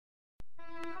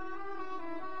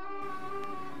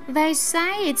They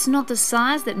say it's not the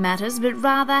size that matters, but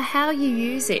rather how you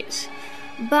use it.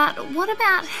 But what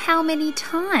about how many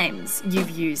times you've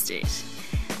used it?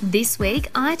 This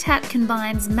week, ITAT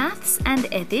combines maths and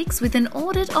ethics with an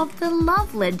audit of the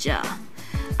love ledger.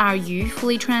 Are you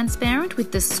fully transparent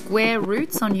with the square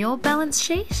roots on your balance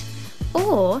sheet?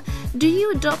 Or do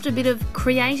you adopt a bit of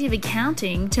creative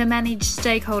accounting to manage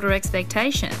stakeholder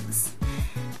expectations?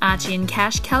 Archie and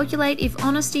Cash calculate if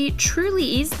honesty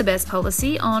truly is the best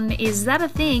policy on is that a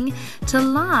thing to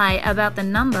lie about the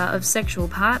number of sexual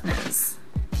partners.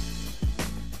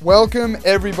 Welcome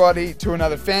everybody to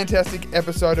another fantastic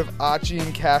episode of Archie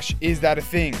and Cash, Is That a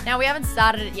Thing? Now we haven't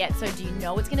started it yet, so do you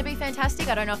know it's going to be fantastic?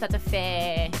 I don't know if that's a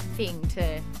fair thing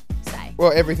to say.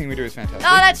 Well, everything we do is fantastic.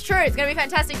 Oh, that's true. It's going to be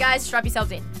fantastic, guys. Strap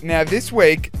yourselves in. Now this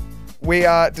week we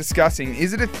are discussing,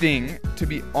 is it a thing to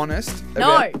be honest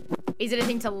about... No. Is it a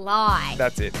thing to lie?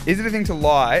 That's it. Is it a thing to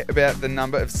lie about the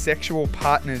number of sexual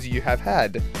partners you have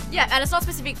had? Yeah, and it's not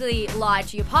specifically lie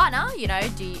to your partner. You know,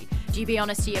 do you be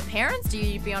honest to your parents? Do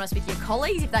you be honest with your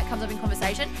colleagues if that comes up in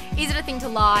conversation? Is it a thing to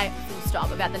lie, full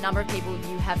stop, about the number of people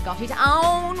you have got it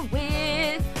on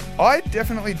with? I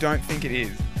definitely don't think it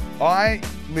is. I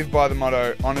live by the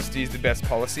motto, honesty is the best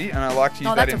policy, and I like to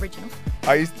use that that's original.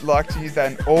 Like to use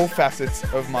that in all facets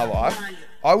of my life.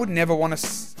 I would never want to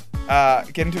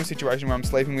get into a situation where I'm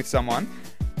sleeping with someone.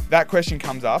 That question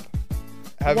comes up.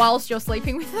 Whilst you're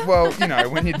sleeping with them? Well, you know,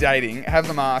 when you're dating, have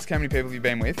them ask how many people you've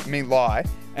been with, me lie,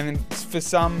 and then for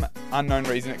some unknown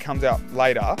reason it comes out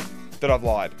later that I've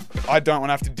lied. I don't want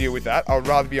to have to deal with that. I'd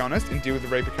rather be honest and deal with the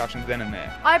repercussions then and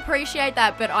there. I appreciate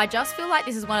that, but I just feel like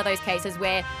this is one of those cases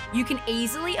where you can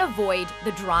easily avoid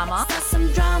the drama. Some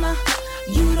drama.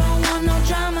 You don't want no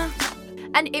drama.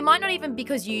 And it might not even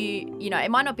because it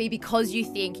might not be because you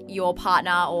think your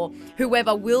partner or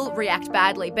whoever will react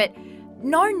badly, but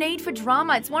no need for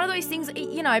drama. It's one of those things,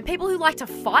 people who like to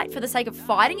fight for the sake of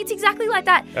fighting, it's exactly like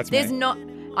that. That's me.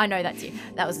 I know that's you.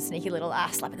 That was a sneaky little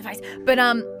slap in the face. But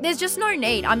there's just no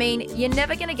need. I mean, you're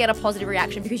never going to get a positive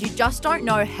reaction because you just don't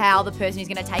know how the person is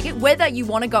going to take it, whether you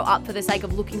want to go up for the sake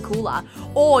of looking cooler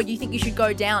or you think you should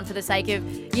go down for the sake of,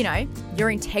 your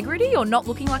integrity or not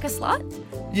looking like a slut.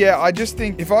 Yeah, I just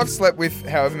think if I've slept with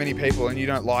however many people and you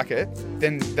don't like it,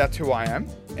 then that's who I am.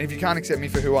 And if you can't accept me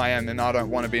for who I am, then I don't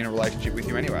want to be in a relationship with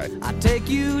you anyway. I take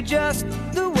you just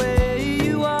the way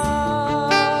you are.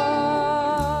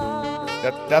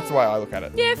 That's the way I look at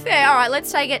it. Yeah, fair. All right,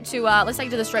 let's take it to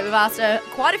the street. We've asked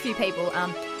quite a few people.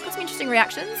 Got some interesting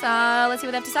reactions. Let's see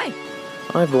what they have to say.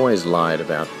 I've always lied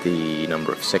about the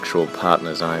number of sexual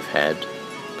partners I've had,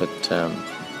 but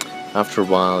after a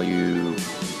while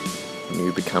when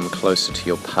you become closer to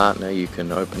your partner, you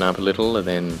can open up a little and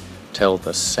then tell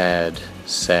the sad,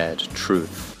 sad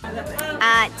truth.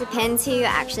 It depends who you're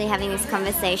actually having this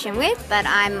conversation with, but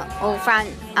I'm all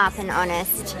front up and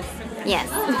honest. Yes.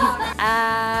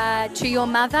 To your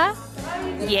mother?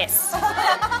 Yes.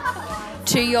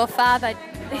 To your father?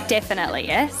 Definitely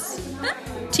yes.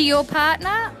 To your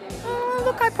partner?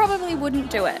 Look, I probably wouldn't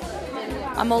do it.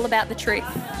 I'm all about the truth.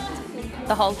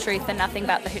 The whole truth and nothing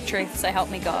but the truth, so help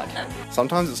me God.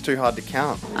 Sometimes it's too hard to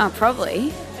count. Oh,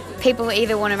 probably. People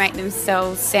either want to make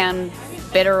themselves sound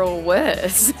better or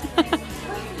worse.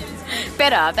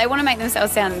 Better. They want to make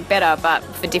themselves sound better, but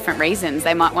for different reasons.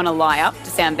 They might want to lie up to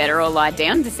sound better or lie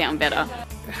down to sound better.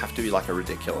 It'd have to be like a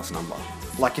ridiculous number.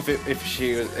 Like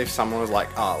if someone was like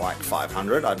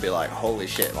 500, I'd be like, holy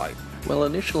shit, like. Well,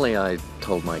 initially I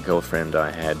told my girlfriend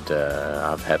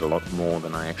I've had a lot more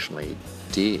than I actually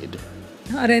did.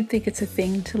 I don't think it's a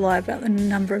thing to lie about the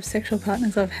number of sexual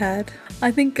partners I've had.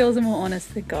 I think girls are more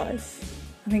honest than guys.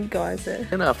 I think guys are...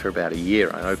 And after about a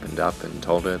year, I opened up and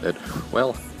told her that,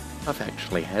 well, I've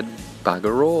actually had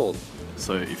bugger all.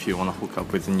 So if you want to hook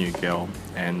up with a new girl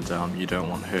and you don't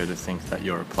want her to think that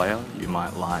you're a player, you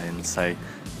might lie and say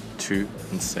 2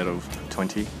 instead of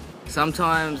 20.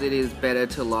 Sometimes it is better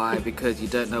to lie because you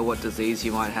don't know what disease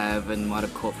you might have and might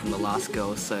have caught from the last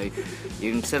girl. So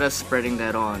instead of spreading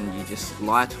that on, you just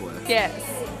lie to her. Yes,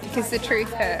 because the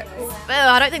truth hurts. Well,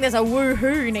 I don't think there's a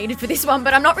woohoo needed for this one,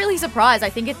 but I'm not really surprised. I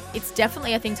think it's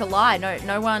definitely a thing to lie.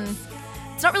 No one...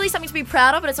 It's not really something to be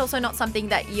proud of, but it's also not something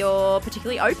that you're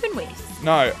particularly open with.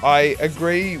 No, I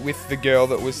agree with the girl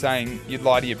that was saying you'd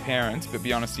lie to your parents, but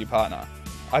be honest to your partner.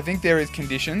 I think there is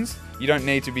conditions. You don't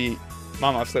need to be...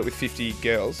 Mum, I've slept with 50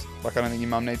 girls. Like, I don't think your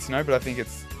mum needs to know, but I think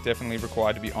it's definitely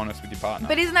required to be honest with your partner.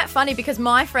 But isn't that funny? Because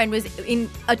my friend was in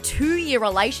a 2-year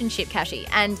relationship, Cashy,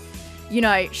 and,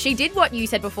 she did what you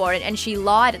said before, and she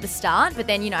lied at the start, but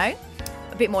then, a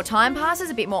bit more time passes,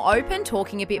 a bit more open,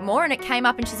 talking a bit more, and it came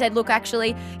up and she said, look,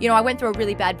 actually, you know, I went through a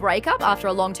really bad breakup after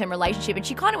a long-term relationship, and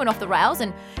she kind of went off the rails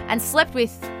and slept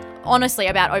with, honestly,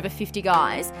 about over 50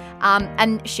 guys.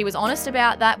 And she was honest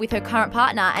about that with her current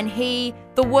partner, and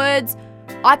the words,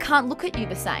 I can't look at you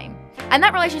the same. And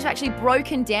that relationship's actually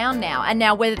broken down now. And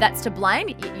now whether that's to blame,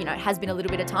 you know, it has been a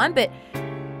little bit of time, but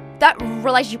that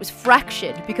relationship was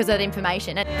fractured because of that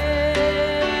information.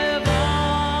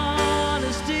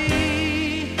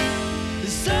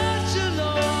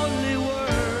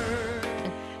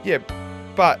 Yeah,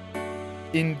 but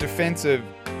in defense of,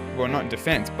 well, not in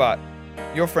defense, but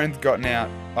your friend's gotten out,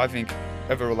 I think,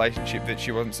 of a relationship that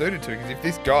she wasn't suited to. Because if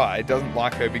this guy doesn't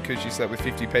like her because she slept with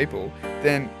 50 people,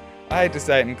 then I hate to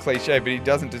say it in cliche, but he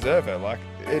doesn't deserve her. Like,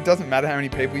 it doesn't matter how many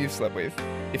people you've slept with.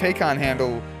 If he can't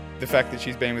handle the fact that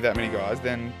she's been with that many guys,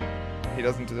 then he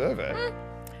doesn't deserve her.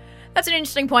 That's an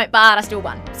interesting point, but I still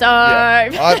won. So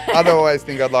yeah, I'd always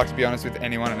think I'd like to be honest with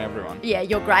anyone and everyone. Yeah,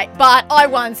 you're great, but I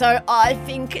won, so I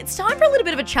think it's time for a little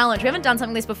bit of a challenge. We haven't done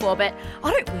something like this before, but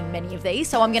I don't win many of these,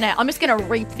 so I'm just gonna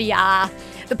reap the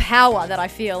power that I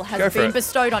feel has been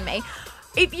bestowed on me.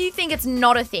 If you think it's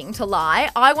not a thing to lie,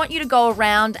 I want you to go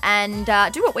around and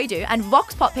do what we do and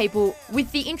vox pop people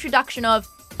with the introduction of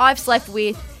I've slept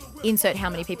with, insert how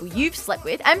many people you've slept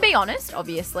with, and be honest,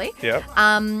 obviously. Yep.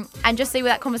 And just see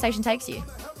where that conversation takes you.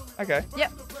 Okay.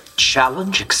 Yep.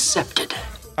 Challenge accepted.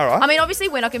 All right. I mean, obviously,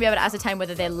 we're not going to be able to ascertain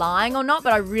whether they're lying or not,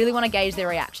 but I really want to gauge their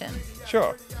reaction.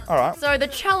 Sure. All right. So the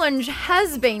challenge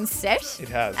has been set. It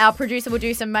has. Our producer will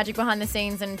do some magic behind the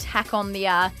scenes and tack on the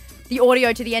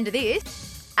audio to the end of this.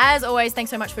 As always,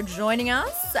 thanks so much for joining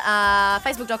us.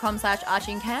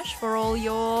 Facebook.com/Archie and Cash for all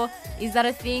your Is That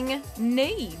a Thing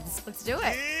needs. Let's do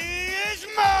it. It's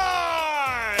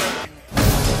mine!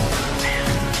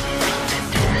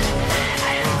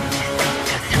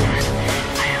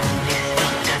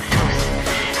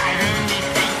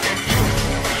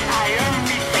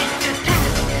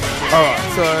 Alright,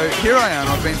 so here I am.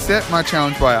 I've been set my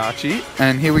challenge by Archie,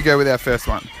 and here we go with our first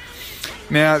one.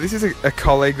 Now, this is a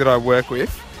colleague that I work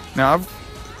with. Now, I've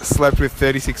slept with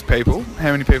 36 people.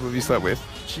 How many people have you slept with?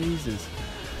 Jesus.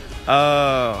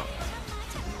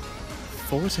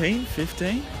 14,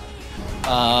 15?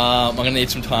 I'm going to need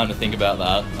some time to think about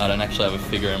that. I don't actually have a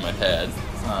figure in my head.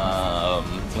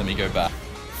 Let me go back.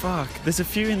 Fuck, there's a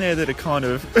few in there that are kind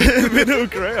of middle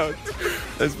ground.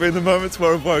 There's been the moments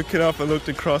where I've woken up and looked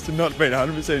across and not been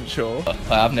 100% sure.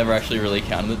 I've never actually really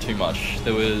counted it too much.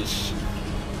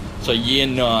 So year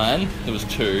 9, there was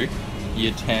 2.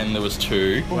 Year 10, there was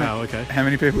 2. Wow, okay. How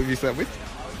many people have you slept with?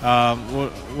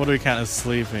 What do we count as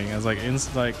sleeping? As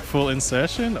like full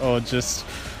insertion, or just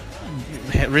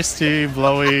wristy,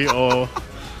 blowy, or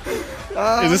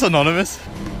is this anonymous?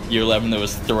 Year 11, there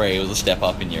was 3. It was a step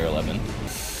up in year 11.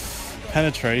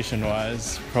 Penetration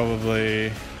wise,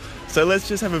 probably. So let's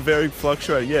just have a very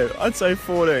fluctuating. Yeah, I'd say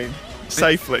 14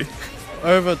 safely.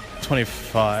 Over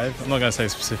 25. I'm not going to say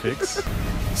specifics.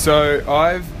 So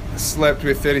I've slept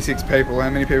with 36 people. How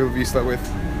many people have you slept with?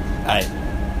 8.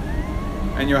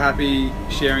 And you're happy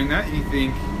sharing that? You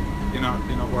think you're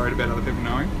not worried about other people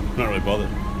knowing? Not really bothered.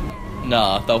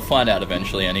 Nah, they'll find out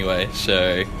eventually anyway.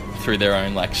 So through their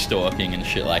own like stalking and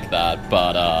shit like that.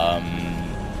 But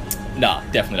nah,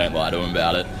 definitely don't lie to them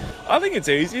about it. I think it's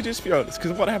easy, just be honest,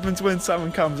 because what happens when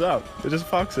someone comes up? It just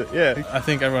fucks it, yeah. I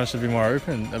think everyone should be more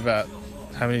open about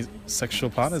how many sexual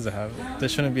partners they have. There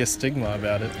shouldn't be a stigma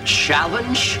about it.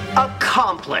 Challenge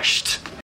accomplished.